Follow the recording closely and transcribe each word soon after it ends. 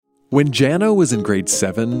When Jenna was in grade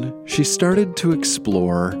 7, she started to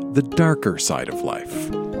explore the darker side of life.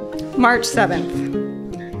 March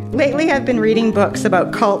 7th. Lately, I've been reading books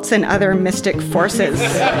about cults and other mystic forces.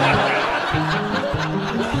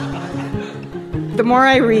 The more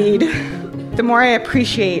I read, the more I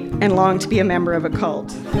appreciate and long to be a member of a cult.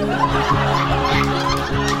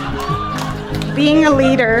 Being a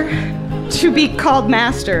leader, to be called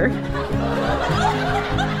master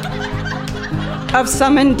of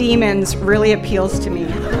summoned demons really appeals to me.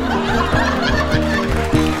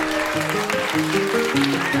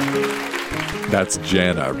 That's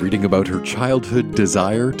Jenna reading about her childhood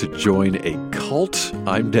desire to join a cult.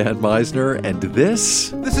 I'm Dan Meisner, and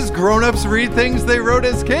this is Grown Ups Read Things They Wrote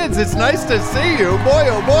as Kids. It's nice to see you. Boy,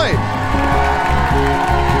 oh boy.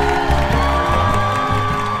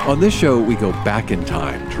 On this show, we go back in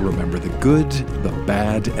time to remember the good, the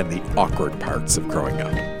bad, and the awkward parts of growing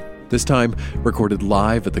up. This time, recorded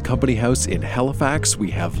live at the Company House in Halifax, we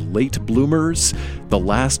have Late Bloomers, The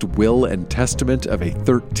Last Will and Testament of a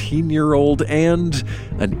 13-year-old, and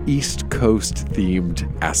an East Coast-themed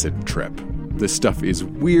acid trip. This stuff is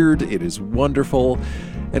weird, it is wonderful,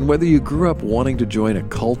 and whether you grew up wanting to join a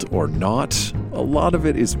cult or not, a lot of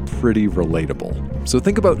it is pretty relatable. So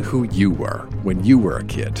think about who you were when you were a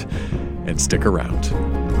kid, and stick around.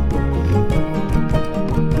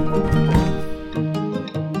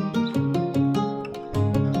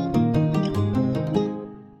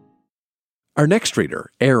 Our next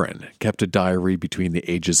reader, Erin, kept a diary between the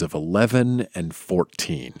ages of 11 and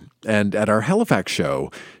 14. And at our Halifax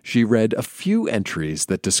show, she read a few entries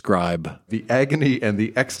that describe the agony and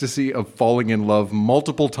the ecstasy of falling in love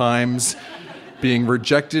multiple times, being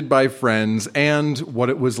rejected by friends, and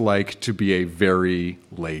what it was like to be a very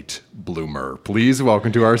late bloomer. Please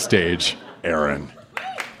welcome to our stage, Erin.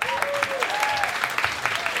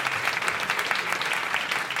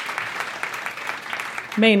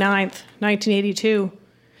 May 9th, 1982.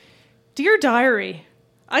 Dear Diary,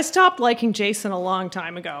 I stopped liking Jason a long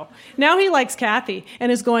time ago. Now he likes Kathy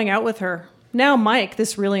and is going out with her. Now Mike,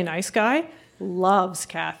 this really nice guy, loves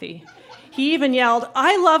Kathy. He even yelled,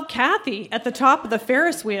 "I love Kathy," at the top of the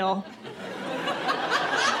Ferris wheel.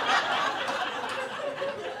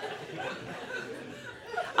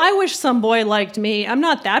 I wish some boy liked me. I'm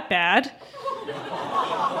not that bad.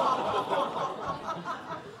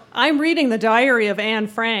 I'm reading the diary of Anne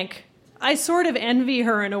Frank. I sort of envy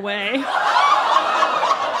her in a way.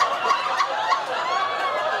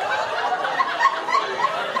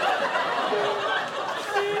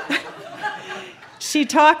 She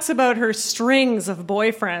talks about her strings of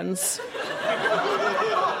boyfriends.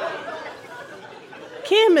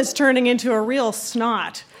 Kim is turning into a real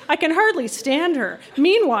snot. I can hardly stand her.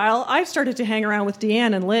 Meanwhile, I've started to hang around with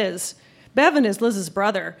Deanne and Liz. Bevan is Liz's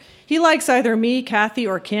brother. He likes either me, Kathy,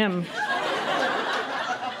 or Kim.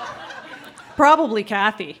 Probably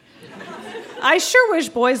Kathy. I sure wish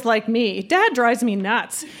boys like me. Dad drives me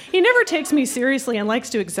nuts. He never takes me seriously and likes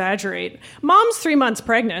to exaggerate. Mom's 3 months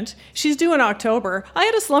pregnant. She's due in October. I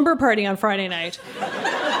had a slumber party on Friday night.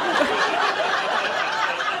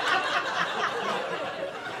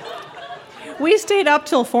 We stayed up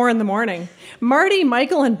till 4 a.m. Marty,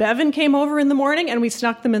 Michael, and Bevan came over in the morning, and we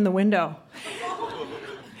snuck them in the window.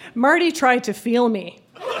 Marty tried to feel me.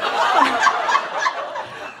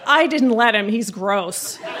 I didn't let him. He's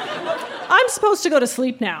gross. I'm supposed to go to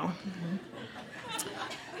sleep now.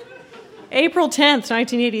 April 10th,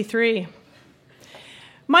 1983.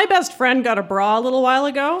 My best friend got a bra a little while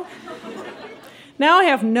ago. Now I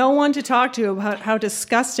have no one to talk to about how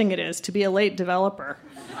disgusting it is to be a late developer.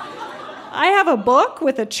 I have a book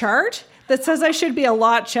with a chart that says I should be a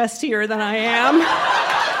lot chestier than I am.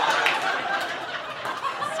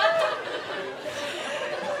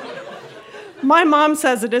 My mom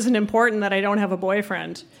says it isn't important that I don't have a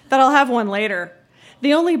boyfriend, that I'll have one later.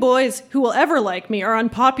 The only boys who will ever like me are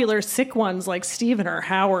unpopular, sick ones like Stephen or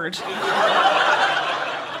Howard.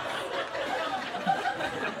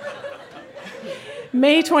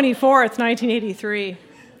 May 24th, 1983.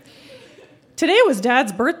 Today was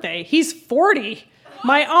Dad's birthday. He's 40.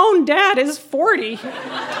 My own dad is 40.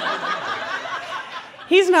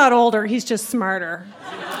 He's not older, he's just smarter.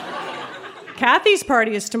 Kathy's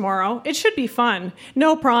party is tomorrow. It should be fun.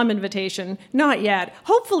 No prom invitation. Not yet.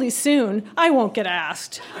 Hopefully soon. I won't get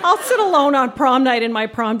asked. I'll sit alone on prom night in my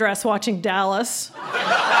prom dress watching Dallas.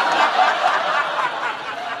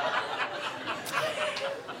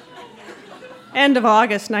 End of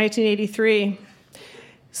August, 1983.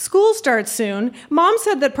 School starts soon. Mom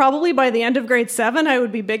said that probably by the end of grade 7 I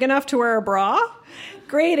would be big enough to wear a bra.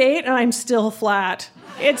 Grade 8 and I'm still flat.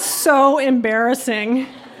 It's so embarrassing.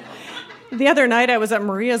 The other night I was at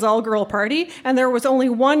Maria's all-girl party, and there was only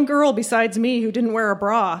one girl besides me who didn't wear a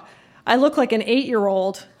bra. I look like an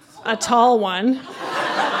 8-year-old, a tall one.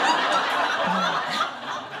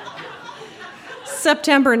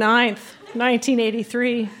 September 9th,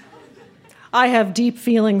 1983. I have deep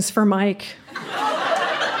feelings for Mike.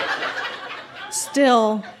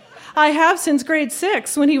 Still, I have since grade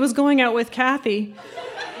 6 when he was going out with Kathy.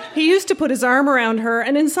 He used to put his arm around her,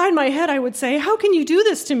 and inside my head I would say, "How can you do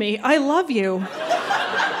this to me? I love you."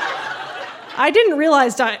 I didn't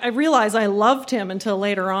realize I loved him until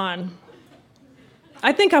later on.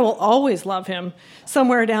 I think I will always love him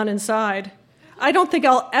somewhere down inside. I don't think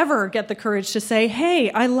I'll ever get the courage to say,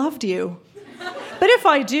 "Hey, I loved you." But if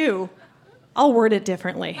I do, I'll word it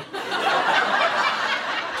differently.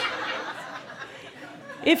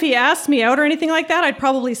 If he asked me out or anything like that, I'd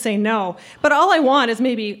probably say no. But all I want is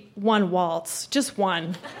maybe one waltz, just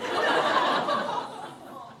one.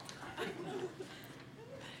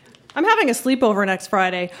 I'm having a sleepover next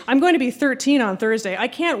Friday. I'm going to be 13 on Thursday. I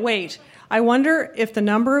can't wait. I wonder if the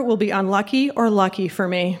number will be unlucky or lucky for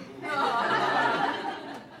me.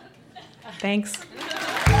 Thanks.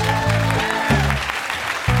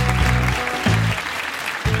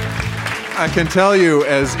 I can tell you,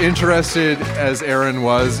 as interested as Erin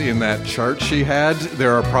was in that chart she had,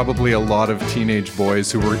 there are probably a lot of teenage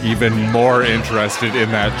boys who were even more interested in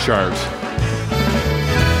that chart.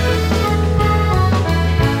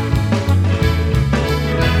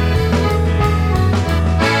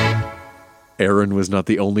 Erin was not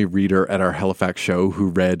the only reader at our Halifax show who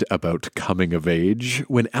read about coming of age.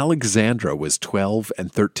 When Alexandra was 12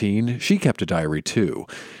 and 13, she kept a diary too.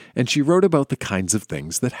 And she wrote about the kinds of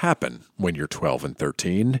things that happen when you're 12 and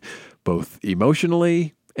 13, both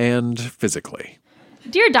emotionally and physically.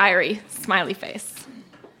 Dear Diary, smiley face.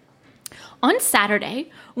 On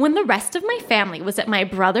Saturday, when the rest of my family was at my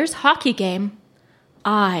brother's hockey game,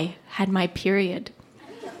 I had my period.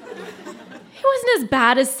 It wasn't as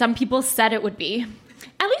bad as some people said it would be.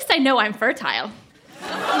 At least I know I'm fertile.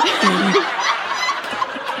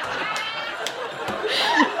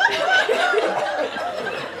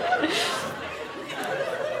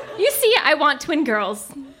 You see, I want twin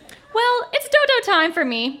girls. Well, it's dodo time for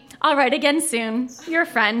me. I'll write again soon. Your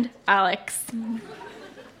friend, Alex.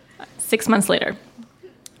 6 months later,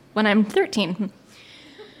 when I'm 13.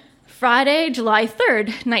 Friday, July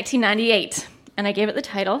 3rd, 1998. And I gave it the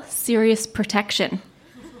title, Serious Protection.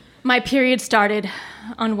 My period started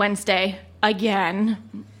on Wednesday, again.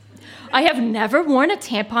 I have never worn a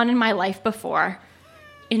tampon in my life before,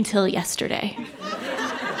 until yesterday.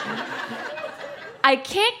 I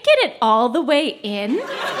can't get it all the way in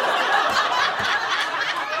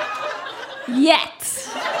yet.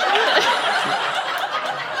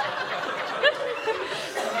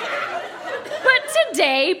 But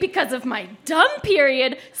today, because of my dumb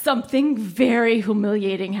period, something very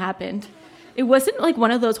humiliating happened. It wasn't like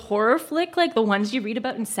one of those horror flick like the ones you read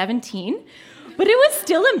about in 17, but it was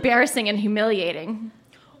still embarrassing and humiliating.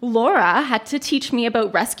 Laura had to teach me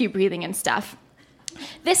about rescue breathing and stuff.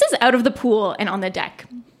 This is out of the pool and on the deck.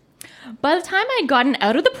 By the time I'd gotten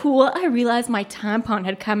out of the pool, I realized my tampon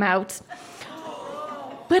had come out.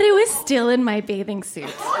 But it was still in my bathing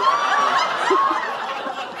suit.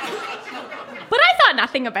 But I thought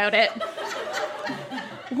nothing about it.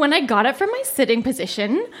 When I got up from my sitting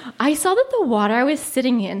position, I saw that the water I was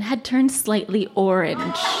sitting in had turned slightly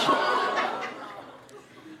orange.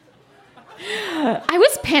 I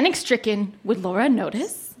was panic-stricken. Would Laura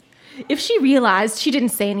notice? If she realized, she didn't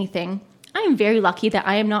say anything. I am very lucky that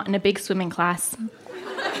I am not in a big swimming class.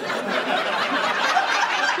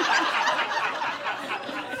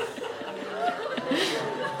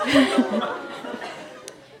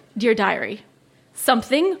 Dear Diary,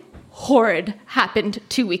 something horrid happened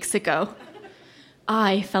 2 weeks ago.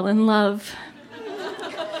 I fell in love.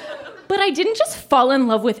 But I didn't just fall in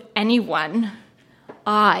love with anyone.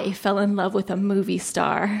 I fell in love with a movie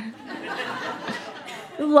star.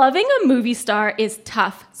 Loving a movie star is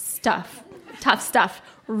tough stuff. Tough stuff.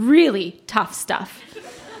 Really tough stuff.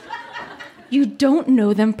 You don't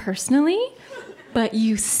know them personally, but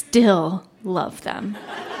you still love them.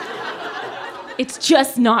 It's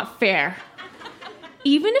just not fair.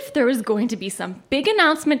 Even if there was going to be some big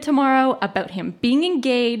announcement tomorrow about him being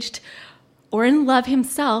engaged or in love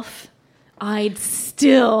himself, I'd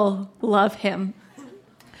still love him.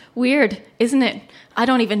 Weird, isn't it? I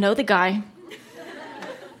don't even know the guy.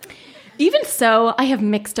 Even so, I have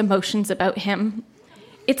mixed emotions about him.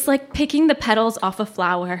 It's like picking the petals off a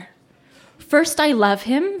flower. First I love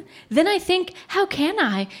him, then I think, how can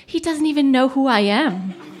I? He doesn't even know who I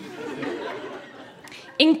am.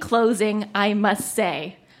 In closing, I must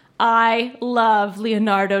say, I love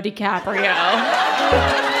Leonardo DiCaprio.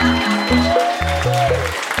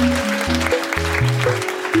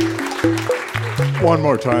 One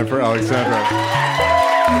more time for Alexandra.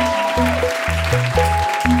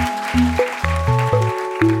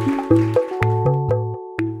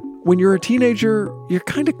 When you're a teenager, you're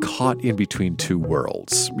kind of caught in between two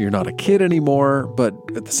worlds. You're not a kid anymore, but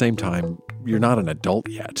at the same time, you're not an adult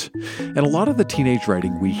yet. And a lot of the teenage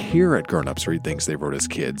writing we hear at Grown Ups Read Things They Wrote as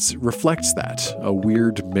Kids reflects that, a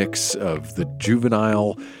weird mix of the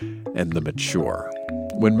juvenile and the mature.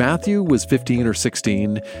 When Matthew was 15 or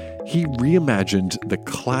 16, he reimagined the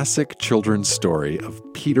classic children's story of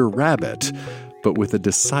Peter Rabbit, but with a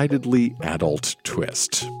decidedly adult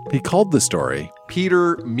twist. He called the story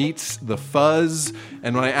Peter Meets the Fuzz.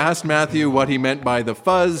 And when I asked Matthew what he meant by the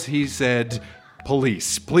fuzz, he said,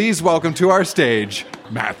 police. Please welcome to our stage,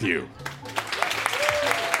 Matthew.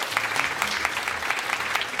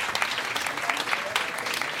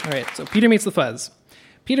 All right, so Peter Meets the Fuzz.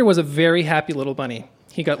 Peter was a very happy little bunny.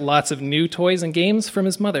 He got lots of new toys and games from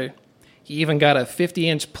his mother. He even got a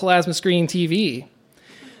 50-inch plasma screen TV.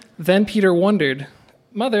 Then Peter wondered,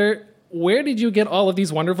 Mother, where did you get all of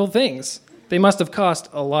these wonderful things? They must have cost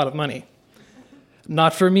a lot of money.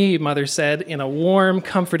 Not for me, Mother said in a warm,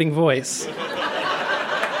 comforting voice.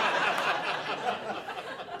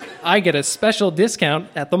 I get a special discount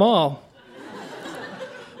at the mall.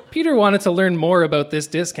 Peter wanted to learn more about this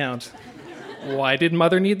discount. Why did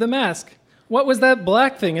Mother need the mask? What was that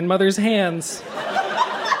black thing in Mother's hands?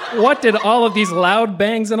 What did all of these loud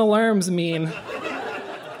bangs and alarms mean?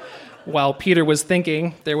 While Peter was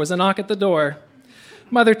thinking, there was a knock at the door.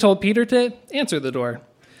 Mother told Peter to answer the door.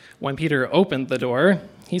 When Peter opened the door,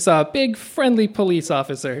 he saw a big, friendly police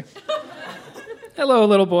officer. Hello,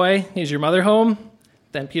 little boy. Is your mother home?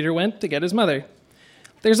 Then Peter went to get his mother.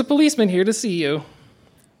 There's a policeman here to see you.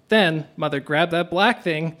 Then Mother grabbed that black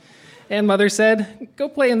thing, and Mother said, go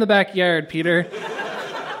play in the backyard, Peter.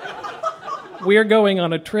 We're going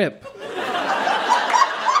on a trip.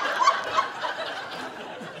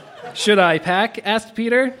 Should I pack? Asked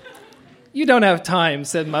Peter. You don't have time,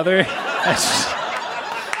 said Mother,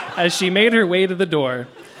 as she made her way to the door.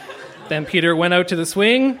 Then Peter went out to the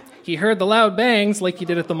swing. He heard the loud bangs like he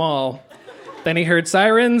did at the mall. Then he heard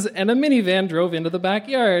sirens, and a minivan drove into the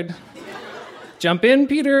backyard. Jump in,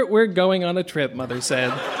 Peter, we're going on a trip, Mother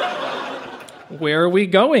said. Where are we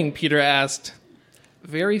going? Peter asked.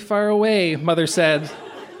 Very far away, Mother said.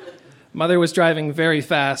 Mother was driving very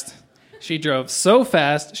fast. She drove so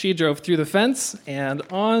fast, she drove through the fence and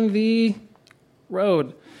on the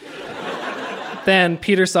road. Then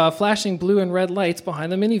Peter saw flashing blue and red lights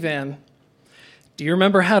behind the minivan. Do you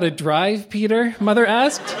remember how to drive, Peter? Mother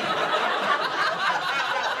asked.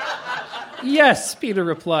 Yes, Peter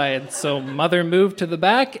replied. So Mother moved to the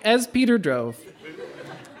back as Peter drove.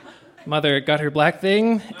 Mother got her black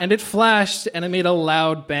thing, and it flashed, and it made a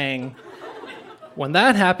loud bang. When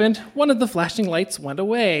that happened, one of the flashing lights went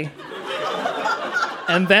away.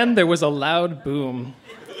 And then there was a loud boom.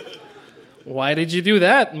 Why did you do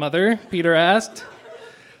that, Mother? Peter asked.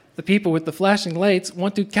 The people with the flashing lights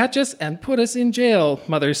want to catch us and put us in jail,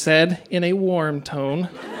 Mother said in a warm tone.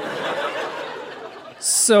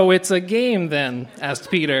 So it's a game then? Asked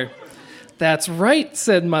Peter. That's right,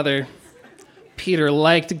 said Mother. Peter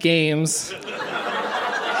liked games.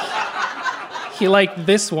 He liked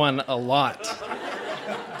this one a lot.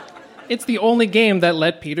 It's the only game that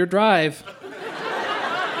let Peter drive.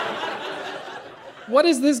 What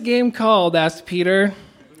is this game called? Asked Peter.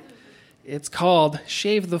 It's called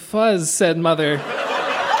Shave the Fuzz, said Mother.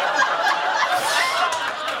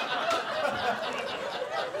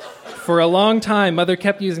 For a long time, Mother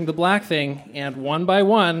kept using the black thing, and one by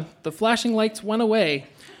one, the flashing lights went away.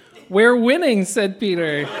 We're winning, said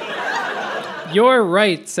Peter. You're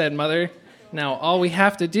right, said Mother. Now all we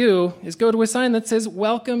have to do is go to a sign that says,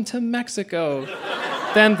 Welcome to Mexico.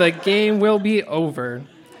 Then the game will be over.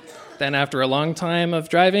 Then after a long time of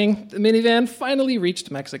driving, the minivan finally reached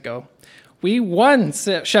Mexico. We won,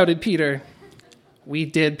 shouted Peter. We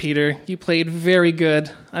did, Peter. You played very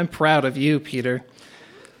good. I'm proud of you, Peter.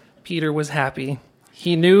 Peter was happy.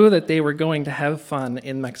 He knew that they were going to have fun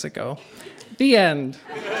in Mexico. The end.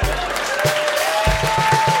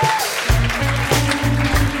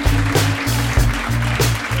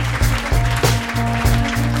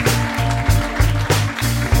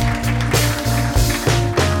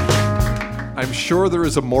 I'm sure there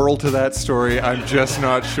is a moral to that story. I'm just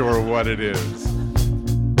not sure what it is.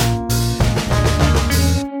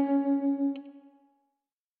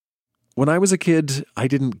 When I was a kid, I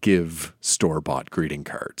didn't give store-bought greeting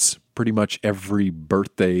cards. Pretty much every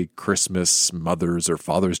birthday, Christmas, Mother's, or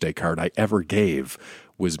Father's Day card I ever gave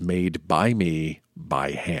was made by me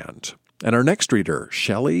by hand. And our next reader,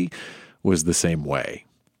 Shelley, was the same way.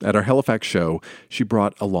 At our Halifax show, she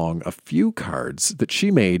brought along a few cards that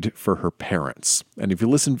she made for her parents. And if you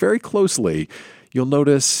listen very closely, you'll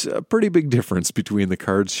notice a pretty big difference between the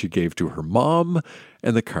cards she gave to her mom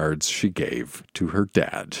and the cards she gave to her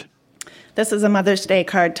dad. This is a Mother's Day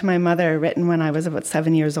card to my mother written when I was about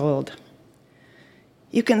 7 years old.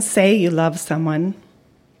 You can say you love someone,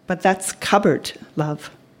 but that's cupboard love.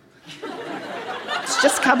 It's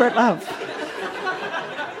just cupboard love.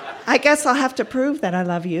 I guess I'll have to prove that I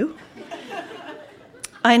love you.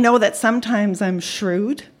 I know that sometimes I'm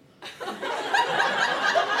shrewd.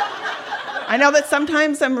 I know that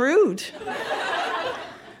sometimes I'm rude.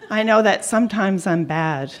 I know that sometimes I'm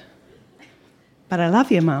bad. But I love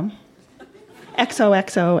you, Mom.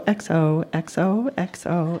 XOXO, XO, XO,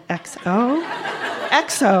 XO, XO,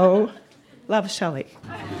 XO, love, Shelley.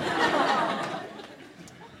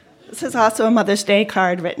 This is also a Mother's Day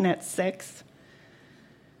card written at 6.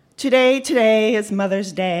 Today is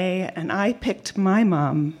Mother's Day, and I picked my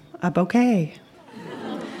mom a bouquet.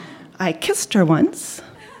 I kissed her once,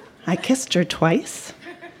 I kissed her twice,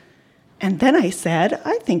 and then I said,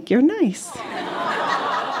 I think you're nice.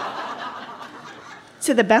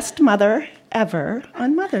 To the best mother ever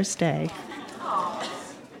on Mother's Day.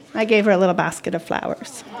 I gave her a little basket of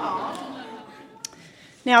flowers.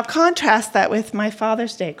 Now contrast that with my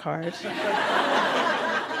Father's Day card.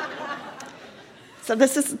 So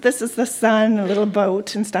this is the sun, a little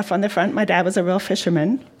boat and stuff on the front. My dad was a real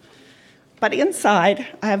fisherman. But inside,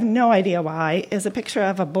 I have no idea why, is a picture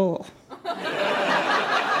of a bull.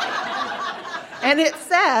 And it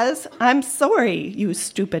says, I'm sorry, you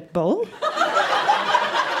stupid bull.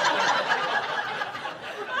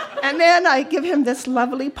 And then I give him this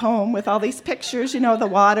lovely poem with all these pictures, the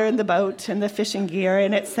water and the boat and the fishing gear,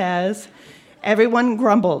 and it says, everyone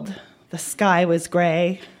grumbled, the sky was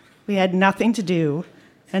gray, we had nothing to do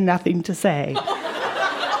and nothing to say.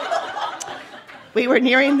 We were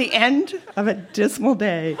nearing the end of a dismal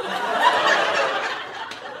day.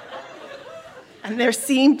 And there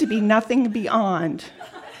seemed to be nothing beyond.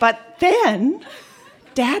 But then,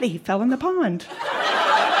 Daddy fell in the pond.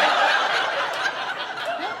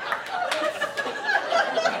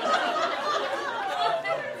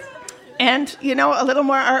 And, a little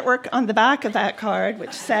more artwork on the back of that card,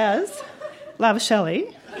 which says, love,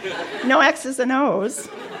 Shelley. No X's and O's,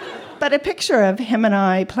 but a picture of him and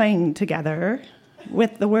I playing together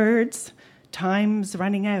with the words, time's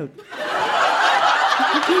running out.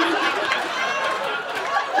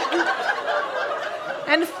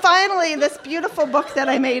 And finally, this beautiful book that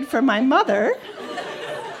I made for my mother.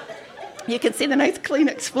 You can see the nice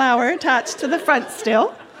Kleenex flower attached to the front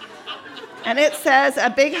still. And it says, a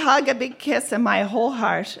big hug, a big kiss, and my whole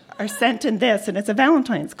heart are sent in this. And it's a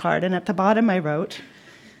Valentine's card. And at the bottom I wrote,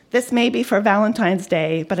 this may be for Valentine's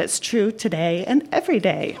Day, but it's true today and every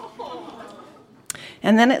day.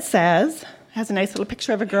 And then it says, has a nice little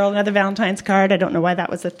picture of a girl, another Valentine's card. I don't know why that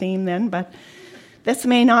was a theme then, but this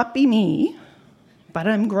may not be me, but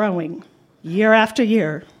I'm growing year after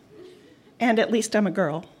year. And at least I'm a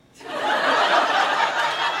girl.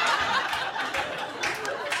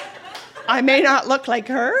 I may not look like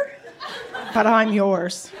her, but I'm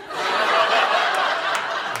yours.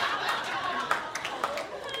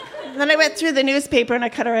 Then I went through the newspaper and I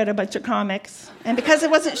cut her out a bunch of comics. And because I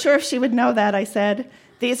wasn't sure if she would know that, I said,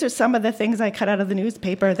 these are some of the things I cut out of the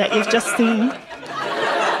newspaper that you've just seen.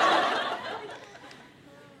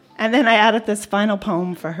 And then I added this final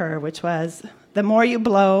poem for her, which was, the more you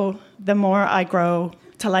blow, the more I grow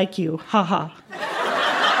to like you. Ha ha.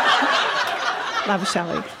 Love,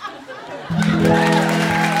 Shelley.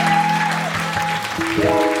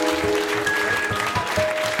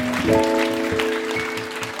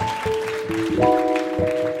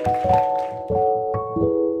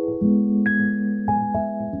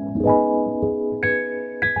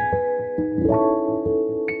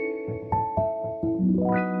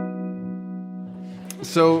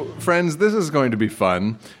 So, friends, this is going to be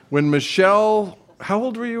fun. When Michelle, how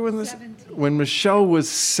old were you when this? 17. When Michelle was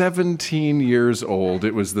 17 years old,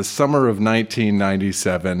 it was the summer of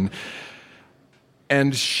 1997,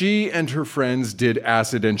 and she and her friends did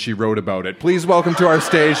acid, and she wrote about it. Please welcome to our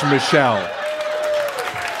stage, Michelle.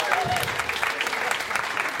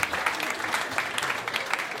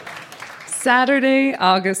 Saturday,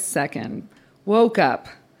 August 2nd. Woke up.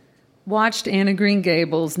 Watched Anna Green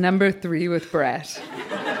Gables, number 3 with Brett.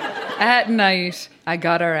 At night, I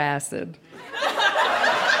got our acid.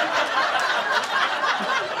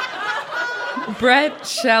 Brett,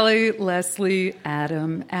 Shelley, Leslie,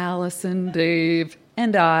 Adam, Allison, Dave,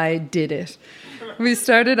 and I did it. We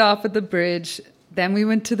started off at the bridge, then we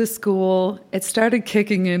went to the school. It started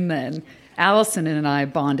kicking in then. Allison and I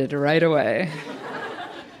bonded right away.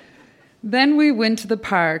 Then we went to the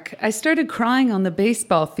park. I started crying on the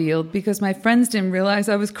baseball field because my friends didn't realize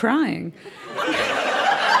I was crying.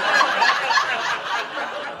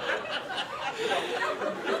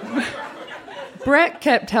 Brett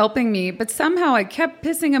kept helping me, but somehow I kept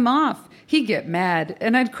pissing him off. He'd get mad,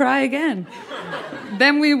 and I'd cry again.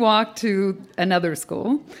 Then we walked to another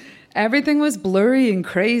school. Everything was blurry and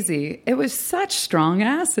crazy. It was such strong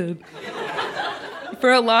acid.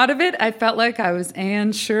 For a lot of it, I felt like I was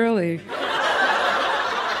Anne Shirley.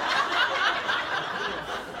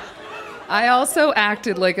 I also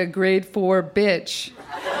acted like a grade 4 bitch.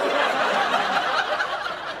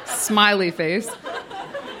 Smiley face.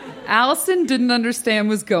 Allison didn't understand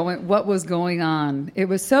what was going on. It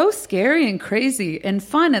was so scary and crazy and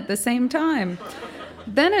fun at the same time.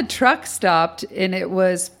 Then a truck stopped, and it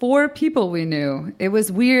was 4 people we knew. It was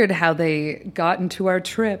weird how they got into our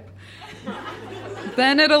trip.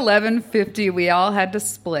 Then at 11:50, we all had to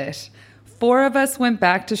split. 4 of us went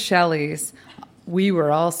back to Shelley's. We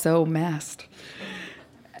were all so messed.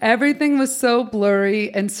 Everything was so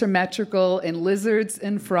blurry and symmetrical, and lizards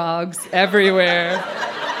and frogs everywhere.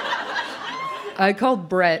 I called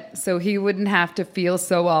Brett so he wouldn't have to feel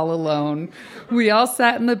so all alone. We all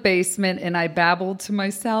sat in the basement, and I babbled to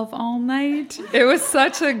myself all night. It was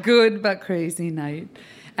such a good but crazy night.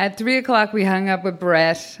 At 3 o'clock, we hung up with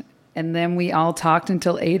Brett, and then we all talked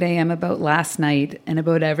until 8 a.m. about last night and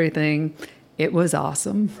about everything. It was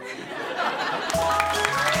awesome.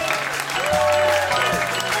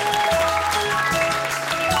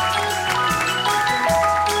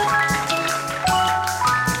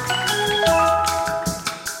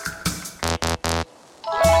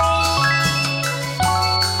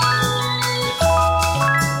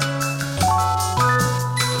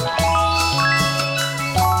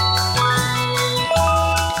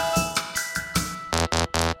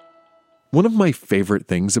 One of my favorite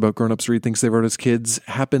things about Grown-Ups Read Things They Wrote as Kids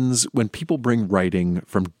happens when people bring writing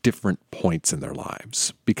from different points in their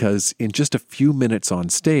lives. Because in just a few minutes on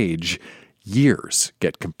stage, years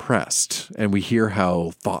get compressed, and we hear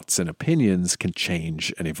how thoughts and opinions can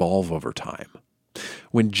change and evolve over time.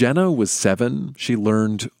 When Jenna was 7, she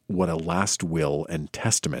learned what a last will and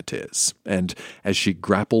testament is. And as she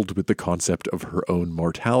grappled with the concept of her own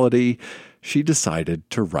mortality, she decided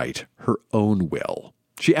to write her own will.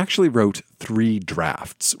 She actually wrote 3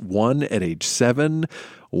 drafts, one at age 7,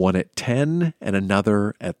 one at 10, and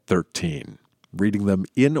another at 13. Reading them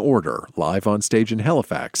in order, live on stage in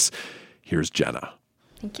Halifax, here's Jenna.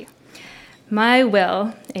 Thank you. My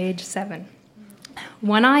will, age 7.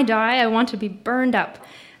 When I die, I want to be burned up,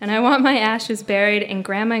 and I want my ashes buried in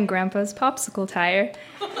Grandma and Grandpa's popsicle tire.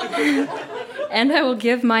 And I will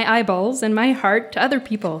give my eyeballs and my heart to other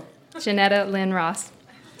people. Janetta Lynn Ross.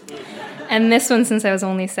 And this one, since I was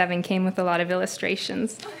only 7, came with a lot of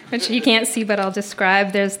illustrations, which you can't see, but I'll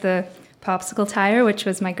describe. There's the popsicle tire, which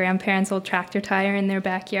was my grandparents' old tractor tire in their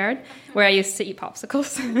backyard, where I used to eat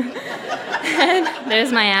popsicles. And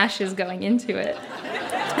there's my ashes going into it.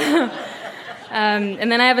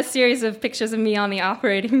 And then I have a series of pictures of me on the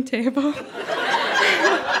operating table.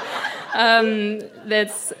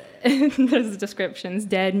 There's descriptions,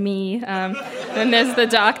 dead me. Then there's the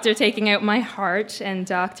doctor taking out my heart, and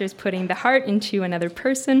doctors putting the heart into another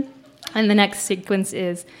person. And the next sequence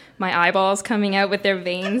is my eyeballs coming out with their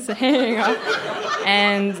veins hanging off.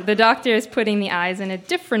 And the doctor is putting the eyes in a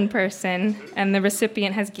different person, and the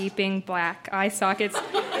recipient has gaping black eye sockets,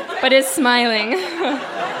 but is smiling.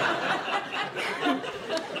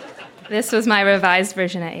 This was my revised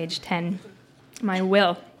version at age 10. My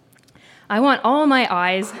will. I want all my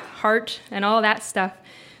eyes, heart, and all that stuff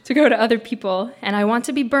to go to other people, and I want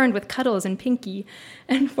to be burned with Cuddles and Pinky,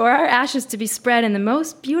 and for our ashes to be spread in the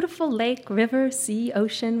most beautiful lake, river, sea,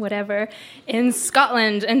 ocean, whatever, in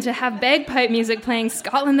Scotland, and to have bagpipe music playing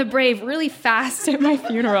Scotland the Brave really fast at my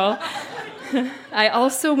funeral. I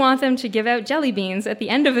also want them to give out jelly beans at the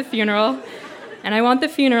end of the funeral, and I want the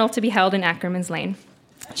funeral to be held in Ackerman's Lane.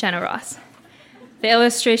 Jenna Ross. The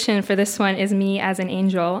illustration for this one is me as an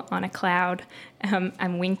angel on a cloud.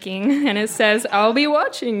 I'm winking, and it says, "I'll be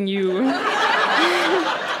watching you."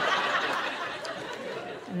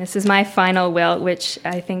 And this is my final will, which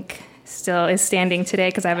I think still is standing today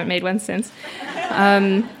because I haven't made one since.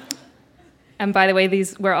 And by the way,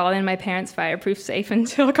 these were all in my parents' fireproof safe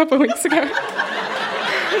until a couple weeks ago.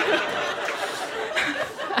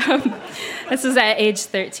 This is at age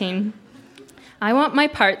 13. I want my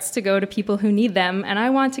parts to go to people who need them, and I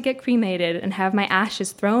want to get cremated and have my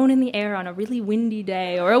ashes thrown in the air on a really windy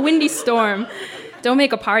day or a windy storm. Don't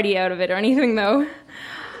make a party out of it or anything, though.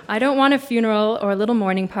 I don't want a funeral or a little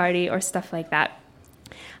mourning party or stuff like that.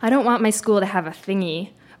 I don't want my school to have a thingy,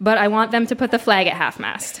 but I want them to put the flag at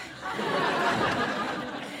half-mast.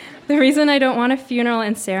 The reason I don't want a funeral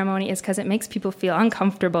and ceremony is because it makes people feel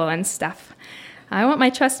uncomfortable and stuff. I want my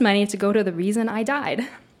trust money to go to the reason I died.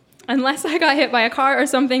 Unless I got hit by a car or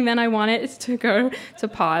something, then I want it to go to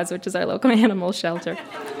PAWS, which is our local animal shelter.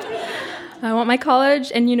 I want my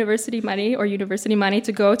college and university money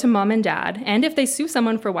to go to mom and dad. And if they sue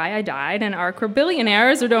someone for why I died and are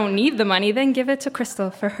billionaires or don't need the money, then give it to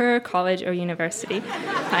Crystal for her college or university.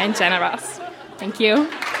 I'm Jenna Ross. Thank you.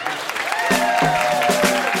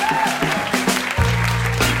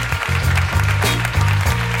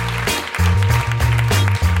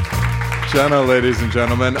 Jenna, ladies and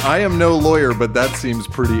gentlemen, I am no lawyer, but that seems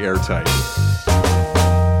pretty airtight.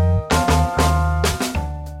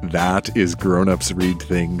 That is Grown Ups Read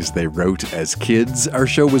Things They Wrote as Kids. Our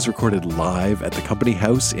show was recorded live at the Company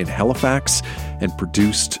House in Halifax and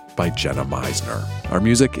produced by Jenna Meisner. Our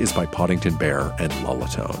music is by Poddington Bear and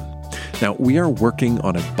Lullatone. Now, we are working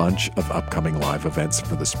on a bunch of upcoming live events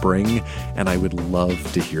for the spring, and I would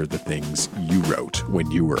love to hear the things you wrote when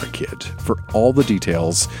you were a kid. For all the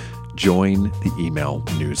details, join the email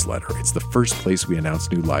newsletter. It's the first place we announce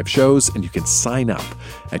new live shows, and you can sign up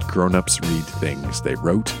at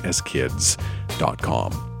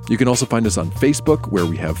grownupsreadthingsttheyWroteAsKids.com. You can also find us on Facebook, where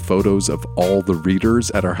we have photos of all the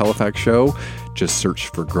readers at our Halifax show. Just search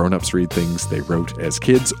for Grown Ups Read Things They Wrote as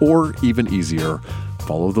Kids, or even easier,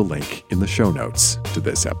 follow the link in the show notes to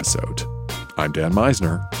this episode. I'm Dan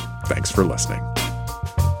Meisner. Thanks for listening.